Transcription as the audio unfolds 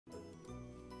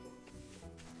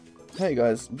Hey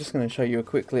guys, I'm just going to show you a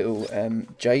quick little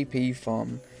JP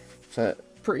farm for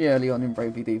pretty early on in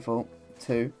Bravely Default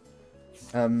 2.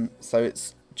 So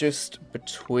it's just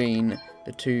between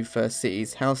the two first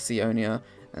cities, Halcyonia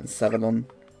and Savalon.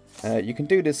 You can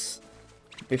do this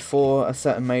before a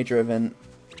certain major event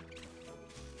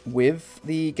with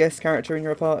the guest character in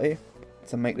your party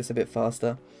to make this a bit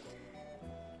faster.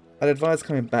 I'd advise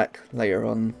coming back later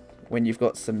on when you've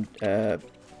got some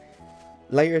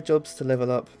later jobs to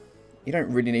level up. You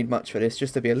don't really need much for this,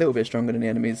 just to be a little bit stronger than the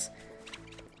enemies.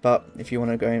 But if you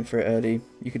want to go in for it early,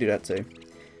 you can do that too.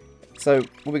 So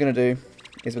what we're going to do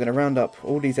is we're going to round up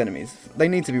all these enemies. They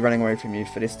need to be running away from you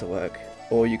for this to work.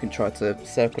 Or you can try to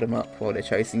circle them up while they're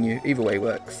chasing you. Either way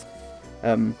works.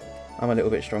 I'm a little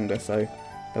bit stronger, so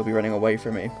they'll be running away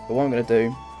from me. But what I'm going to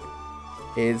do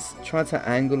is try to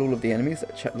angle all of the enemies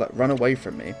that like, run away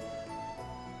from me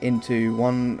into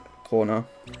one corner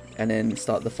and then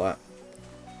start the fight.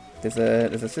 There's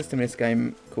a system in this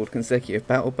game called consecutive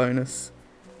battle bonus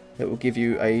that will give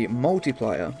you a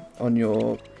multiplier on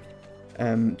your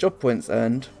job points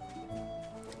earned.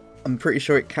 I'm pretty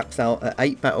sure it caps out at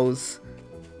 8 battles.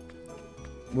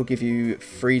 Will give you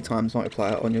 3 times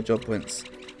multiplier on your job points.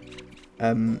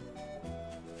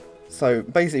 So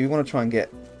basically we want to try and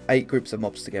get 8 groups of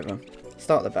mobs together,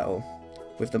 start the battle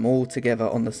with them all together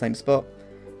on the same spot,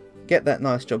 get that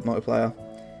nice job multiplier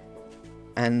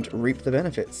and reap the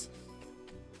benefits.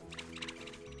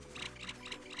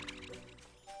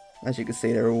 As you can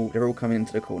see, they're all coming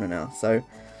into the corner now. So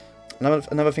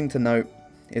another thing to note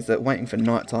is that waiting for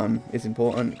nighttime is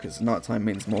important, because nighttime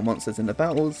means more monsters in the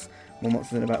battles. More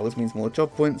monsters in the battles means more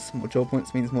job points. More job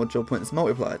points means more job points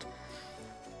multiplied.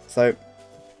 So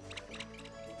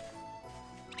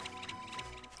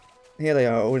here they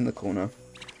are, all in the corner.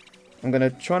 I'm gonna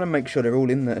try to make sure they're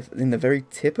all in the very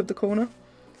tip of the corner.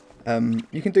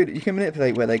 You can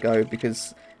manipulate where they go,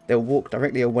 because they'll walk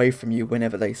directly away from you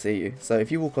whenever they see you. So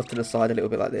if you walk off to the side a little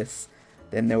bit like this,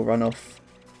 then they'll run off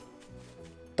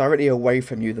directly away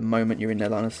from you the moment you're in their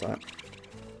line of sight.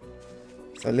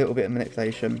 So a little bit of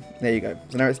manipulation. There you go.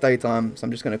 So now it's daytime, so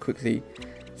I'm just going to quickly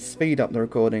speed up the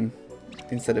recording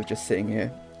instead of just sitting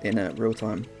here in real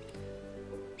time.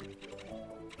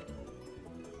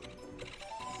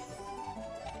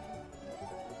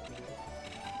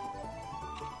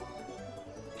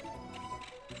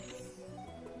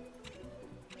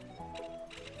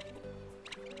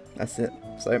 That's it.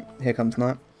 So here comes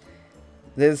night.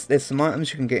 There's some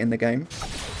items you can get in the game.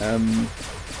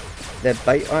 They're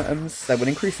bait items. They will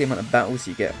increase the amount of battles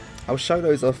you get. I'll show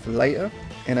those off later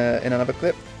in another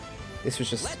clip. This was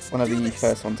just one of the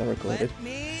first ones I recorded.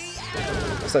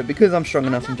 So because I'm strong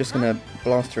enough, I'm just gonna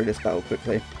blast through this battle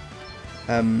quickly.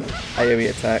 AoE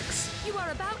attacks.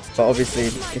 But obviously,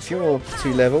 if you're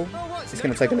 2 level, it's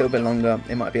gonna take a little bit longer.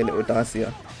 It might be a little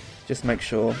dicier. Just make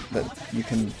sure that you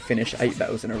can finish 8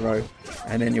 battles in a row,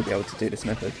 and then you'll be able to do this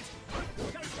method.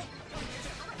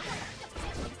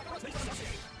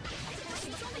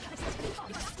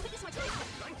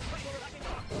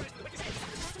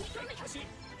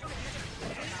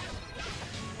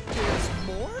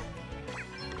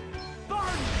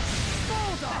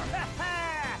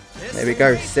 There we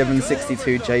go,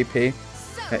 762 JP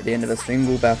at the end of a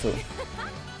single battle.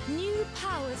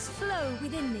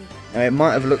 Now it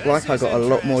might have looked like I got a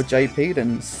lot more JP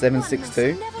than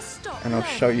 762, and I'll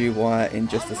show you why in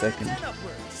just a second.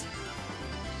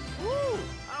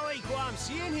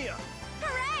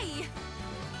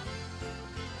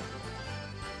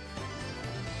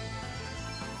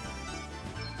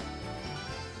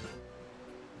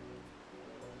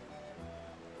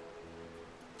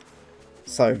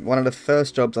 So one of the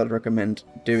first jobs I'd recommend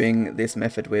doing this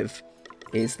method with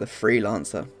is the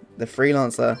Freelancer. The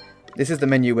Freelancer, this is the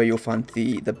menu where you'll find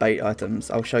the bait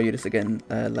items. I'll show you this again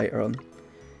later on.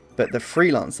 But the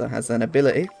Freelancer has an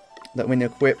ability that when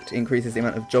equipped increases the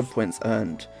amount of job points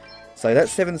earned. So that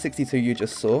 762 you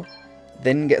just saw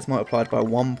then gets multiplied by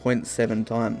 1.7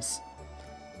 times.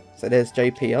 So there's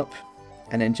JP up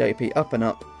and then JP up and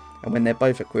up, and when they're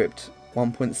both equipped,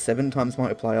 1.7 times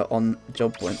multiplier on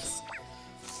job points.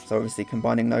 So obviously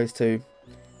combining those two,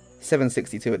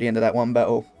 762 at the end of that one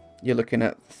battle, you're looking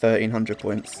at 1300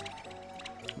 points.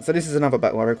 So this is another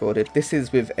battle I recorded. This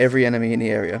is with every enemy in the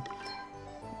area.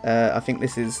 I think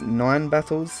this is 9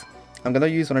 battles. I'm going to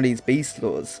use one of these beast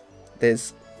laws.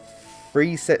 There's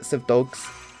 3 sets of dogs,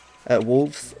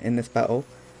 wolves in this battle,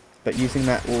 but using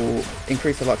that will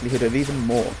increase the likelihood of even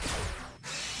more.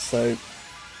 So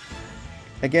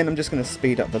again, I'm just going to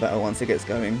speed up the battle once it gets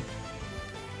going.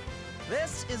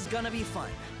 This is gonna be fun.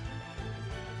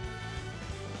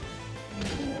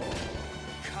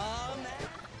 Come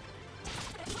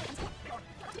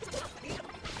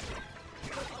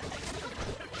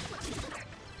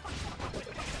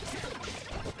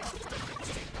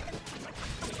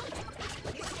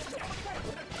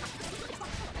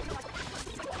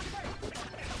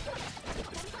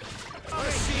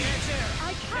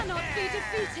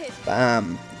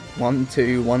Bam!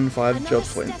 1215 job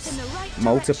points,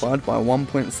 multiplied by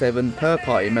 1.7 per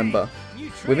party member,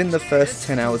 within the first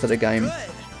 10 hours of the game.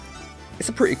 It's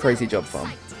a pretty crazy job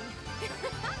farm.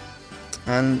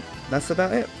 And that's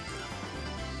about it.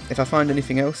 If I find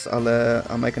anything else,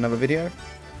 I'll make another video.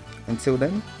 Until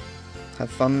then, have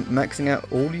fun maxing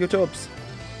out all your jobs.